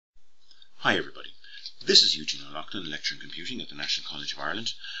Hi everybody, this is Eugene O'Loughlin, lecturer in computing at the National College of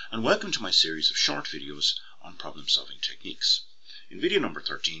Ireland, and welcome to my series of short videos on problem solving techniques. In video number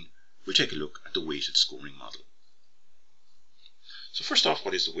 13, we'll take a look at the weighted scoring model. So first off,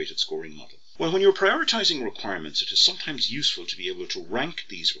 what is the weighted scoring model? Well, when you're prioritizing requirements, it is sometimes useful to be able to rank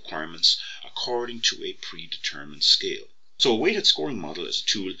these requirements according to a predetermined scale. So a weighted scoring model is a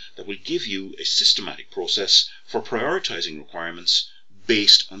tool that will give you a systematic process for prioritizing requirements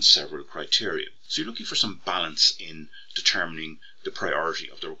based on several criteria. So you're looking for some balance in determining the priority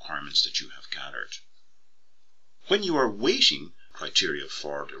of the requirements that you have gathered. When you are weighting criteria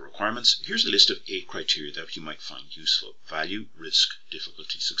for the requirements, here's a list of 8 criteria that you might find useful: value, risk,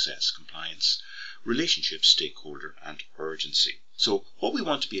 difficulty, success, compliance, relationship, stakeholder, and urgency. So what we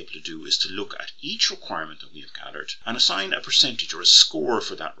want to be able to do is to look at each requirement that we have gathered and assign a percentage or a score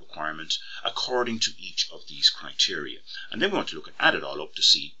for that requirement according to each of these criteria. And then we want to look at add it all up to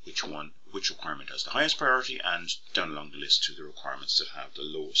see which requirement has the highest priority, and down along the list to the requirements that have the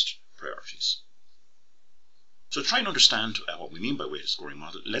lowest priorities. So to try and understand what we mean by weighted scoring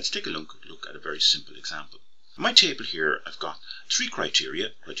model, let's take a look at a very simple example. In my table here, I've got 3 criteria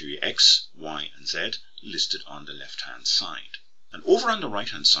X, Y, and Z, listed on the left-hand side. And over on the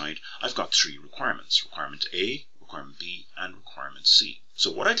right-hand side, I've got 3 requirements: requirement A, requirement B, and requirement C.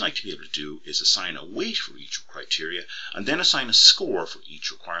 So what I'd like to be able to do is assign a weight for each criteria, and then assign a score for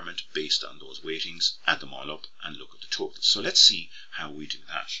each requirement based on those weightings, add them all up, and look at the totals. So let's see how we do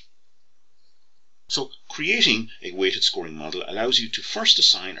that. So creating a weighted scoring model allows you to first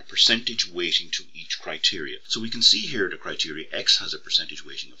assign a percentage weighting to each criteria. So we can see here the criteria X has a percentage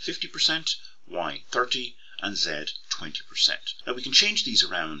weighting of 50%, Y 30%, and Z 20%. Now we can change these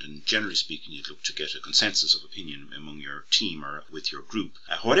around, and generally speaking you'd look to get a consensus of opinion among your team or with your group.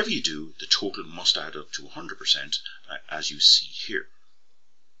 Whatever you do, the total must add up to 100% as you see here.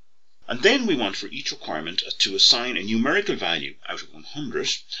 And then we want for each requirement to assign a numerical value out of 100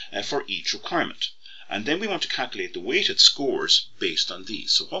 for each requirement. And then we want to calculate the weighted scores based on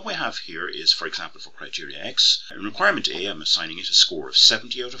these. So what we have here is, for example, for criteria X, in requirement A, I'm assigning it a score of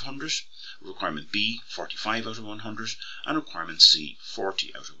 70 out of 100, requirement B, 45 out of 100, and requirement C,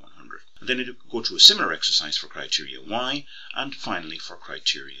 40 out of 100. And then it'll go through a similar exercise for criteria Y, and finally for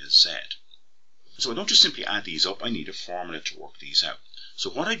criteria Z. So I don't just simply add these up, I need a formula to work these out. So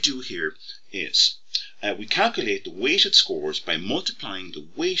what I do here is, we calculate the weighted scores by multiplying the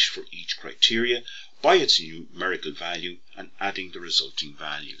weight for each criteria by its numerical value and adding the resulting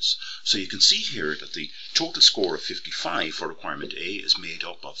values. So you can see here that the total score of 55 for requirement A is made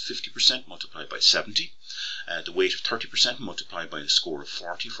up of 50% multiplied by 70, the weight of 30% multiplied by the score of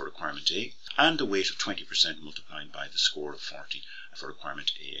 40 for requirement A, and the weight of 20% multiplied by the score of 40 for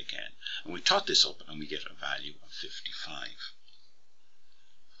requirement A again. And we tot this up and we get a value of 55.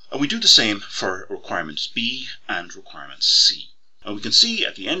 And we do the same for requirements B and requirement C. And we can see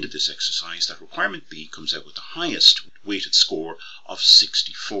at the end of this exercise that requirement B comes out with the highest weighted score of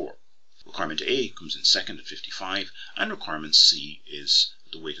 64. Requirement A comes in second at 55, and requirement C is,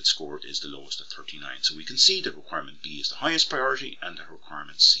 the weighted score is the lowest at 39. So we can see that requirement B is the highest priority and that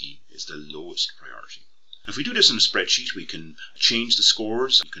requirement C is the lowest priority. If we do this in a spreadsheet, we can change the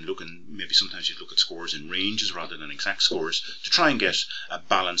scores. You can look, and maybe sometimes you look at scores in ranges rather than exact scores to try and get a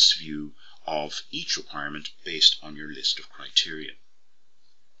balanced view of each requirement based on your list of criteria.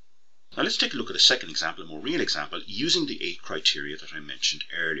 Now let's take a look at a second example, a more real example, using the 8 criteria that I mentioned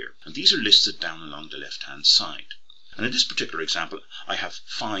earlier. And these are listed down along the left-hand side. And in this particular example, I have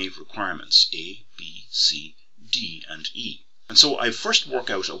 5 requirements: A, B, C, D, and E. And so I first work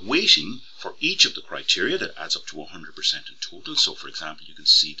out a weighting for each of the criteria that adds up to 100% in total. So for example, you can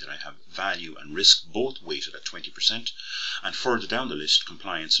see that I have value and risk both weighted at 20%, and further down the list,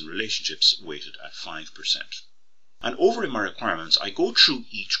 compliance and relationships weighted at 5%. And over in my requirements, I go through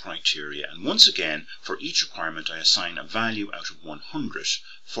each criteria, and once again, for each requirement, I assign a value out of 100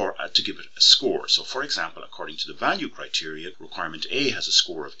 to give it a score. So for example, according to the value criteria, requirement A has a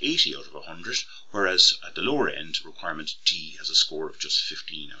score of 80 out of 100, whereas at the lower end, requirement D has a score of just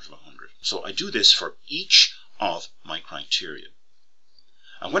 15 out of 100. So I do this for each of my criteria.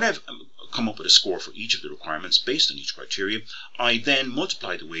 And when I've come up with a score for each of the requirements based on each criteria, I then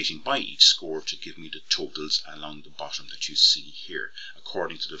multiply the weighting by each score to give me the totals along the bottom that you see here,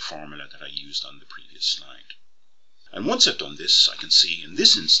 according to the formula that I used on the previous slide. And once I've done this, I can see in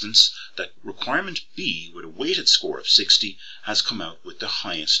this instance that requirement B, with a weighted score of 60, has come out with the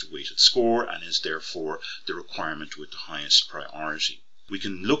highest weighted score and is therefore the requirement with the highest priority. We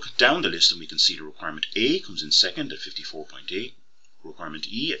can look down the list and we can see the requirement A comes in second at 54.8. requirement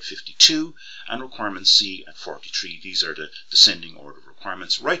E at 52, and requirement C at 43. These are the descending order of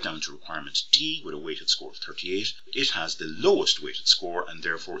requirements, right down to requirement D with a weighted score of 38. It has the lowest weighted score and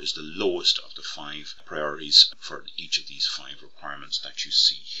therefore is the lowest of the 5 priorities for each of these 5 requirements that you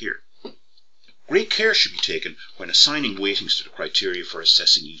see here. Great care should be taken when assigning weightings to the criteria for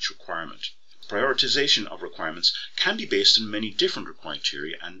assessing each requirement. Prioritization of requirements can be based on many different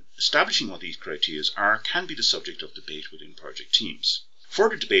criteria, and establishing what these criteria are can be the subject of debate within project teams.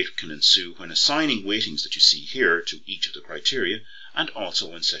 Further debate can ensue when assigning weightings that you see here to each of the criteria, and also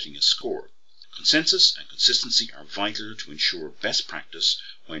when setting a score. Consensus and consistency are vital to ensure best practice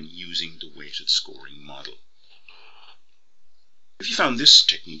when using the weighted scoring model. If you found this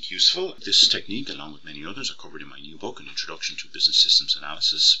technique useful, this technique, along with many others, are covered in my new book, An Introduction to Business Systems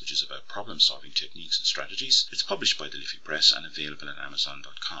Analysis, which is about problem-solving techniques and strategies. It's published by the Liffey Press and available at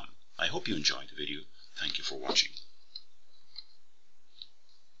Amazon.com. I hope you enjoyed the video. Thank you for watching.